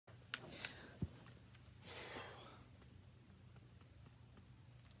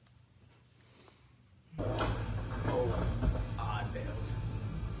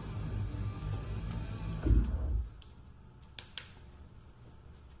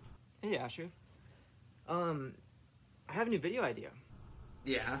Hey Asher. I have a new video idea.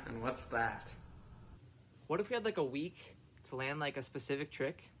 Yeah, and what's that? What if we had like a week to land like a specific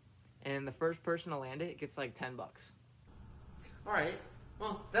trick, and the first person to land it gets like $10? Alright,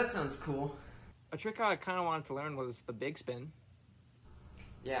 well, that sounds cool. A trick I kind of wanted to learn was the big spin.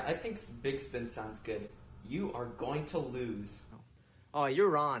 Yeah, I think Bigspin sounds good. You are going to lose. Oh, you're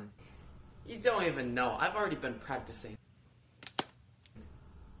Ron. You don't even know. I've already been practicing.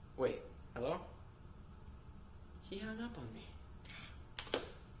 Wait, hello? He hung up on me.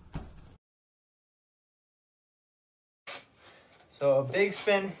 So a big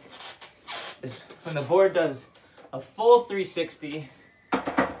spin is when the board does a full 360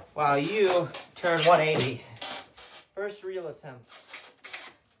 while you turn 180. First real attempt.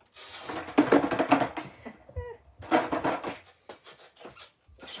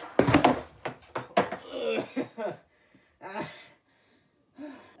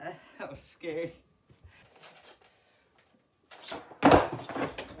 That was scary.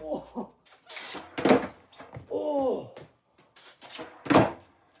 Oh. Oh.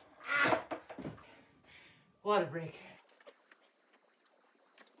 What a break.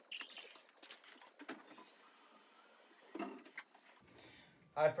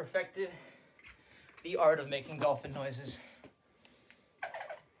 I perfected the art of making dolphin noises.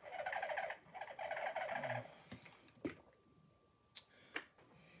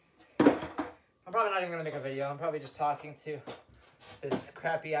 I'm probably not even gonna make a video. I'm probably just talking to this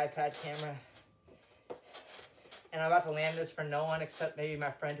crappy iPad camera. And I'm about to land this for no one except maybe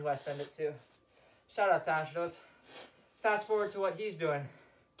my friend who I send it to. Shout out to Asher. Let's fast forward to what he's doing.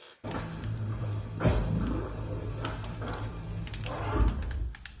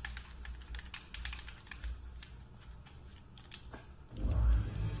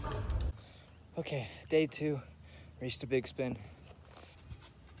 Okay, day 2, race to big spin.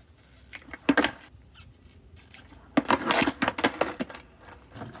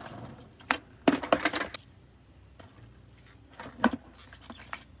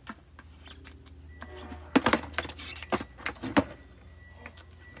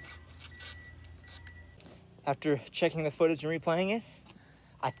 After checking the footage and replaying it,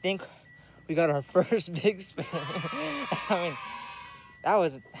 I think we got our first big spin. I mean, that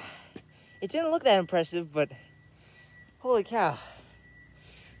was... It didn't look that impressive, but holy cow.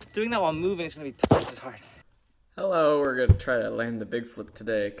 Doing that while moving is going to be twice as hard. Hello, we're going to try to land the big flip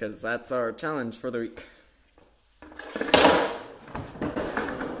today, because that's our challenge for the week.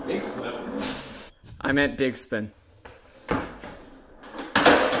 Big flip? I meant big spin.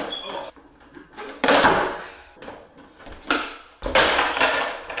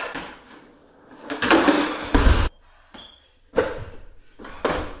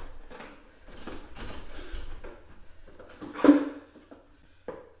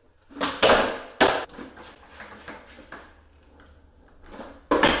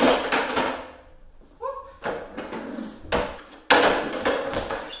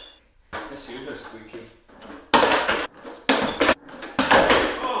 Shoes are squeaky.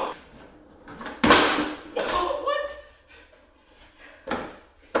 Oh. Oh, what?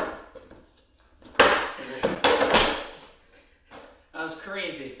 That was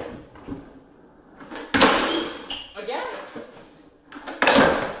crazy. Again?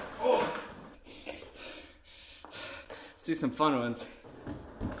 Oh. Let's do some fun ones.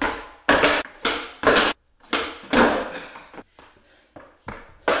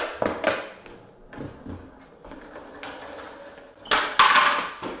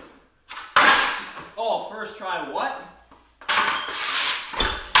 Oh, first try, what?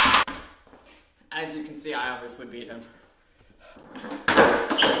 As you can see, I obviously beat him.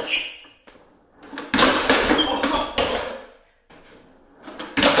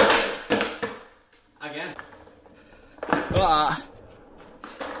 Again.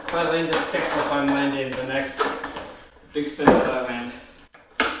 If I land this kickflip, I'm landing the next big spin that I land.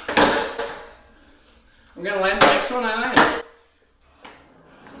 I'm gonna land the next one I land.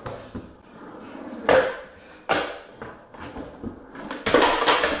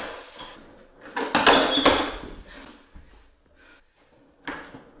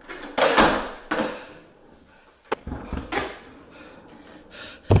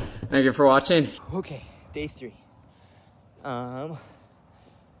 Thank you for watching. Okay, day 3.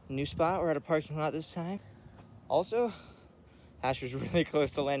 New spot. We're at a parking lot this time. Also, Asher's really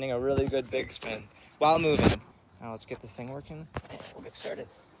close to landing a really good big spin while moving. Now let's get this thing working and we'll get started.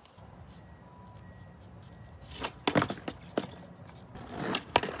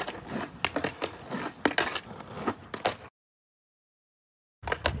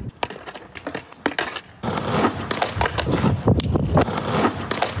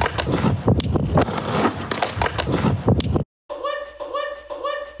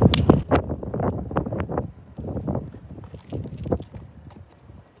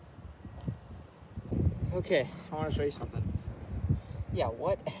 Okay, I want to show you something. Yeah,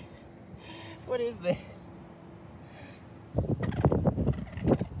 what? What is this? I'm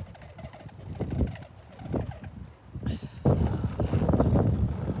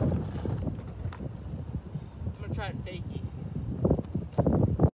gonna try it fakey.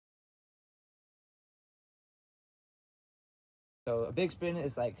 So a big spin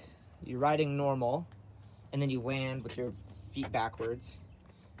is like you're riding normal, and then you land with your feet backwards.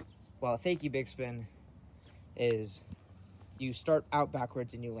 While a fakey big spin is you start out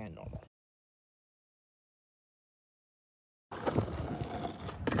backwards and you land normal.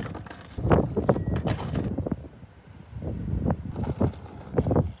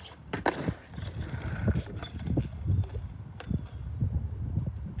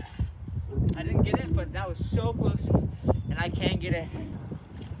 I didn't get it, but that was so close, and I can get it.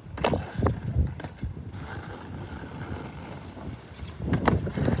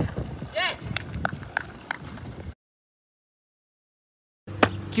 Yes!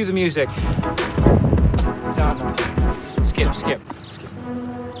 Cue the music. No. Skip.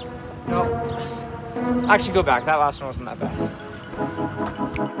 No. Actually, go back. That last one wasn't that bad.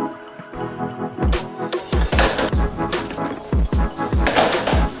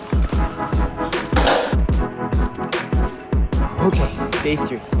 Okay, day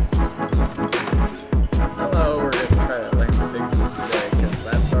 3. Hello, we're going to try to land the big one today because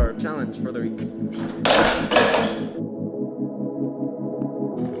that's our challenge for the week.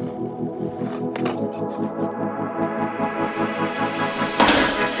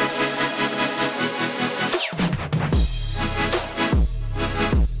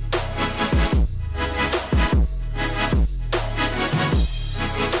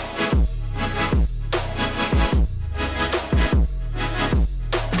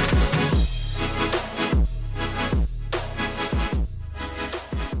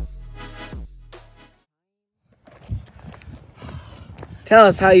 Tell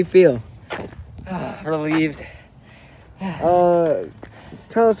us how you feel. Relieved. Tell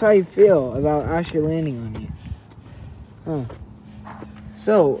us how you feel about Asher landing on you.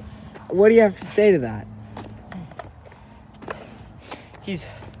 So, what do you have to say to that? He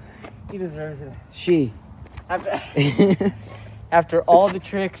deserves it. She. After all the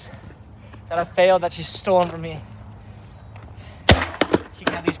tricks that I failed, that she's stolen from me, she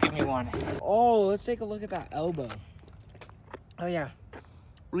can at least give me one. Oh, let's take a look at that elbow. Oh yeah.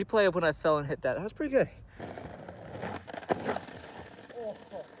 Replay of when I fell and hit that. That was pretty good.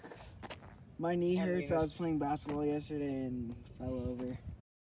 My knee hurts. I was playing basketball yesterday and fell over.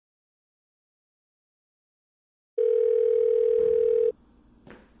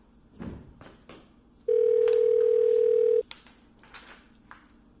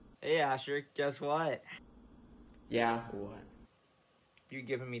 Hey Asher, guess what? Yeah, what? You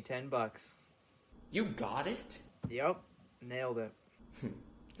giving me $10. You got it? Yep, nailed it.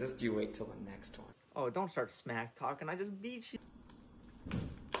 Just you wait till the next one. Oh, don't start smack talking. I just beat you.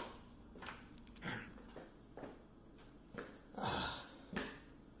 Oh,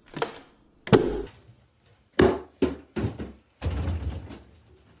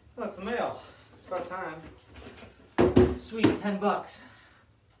 it's the mail. It's about time. Sweet, $10.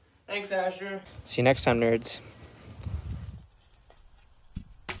 Thanks, Asher. See you next time, nerds.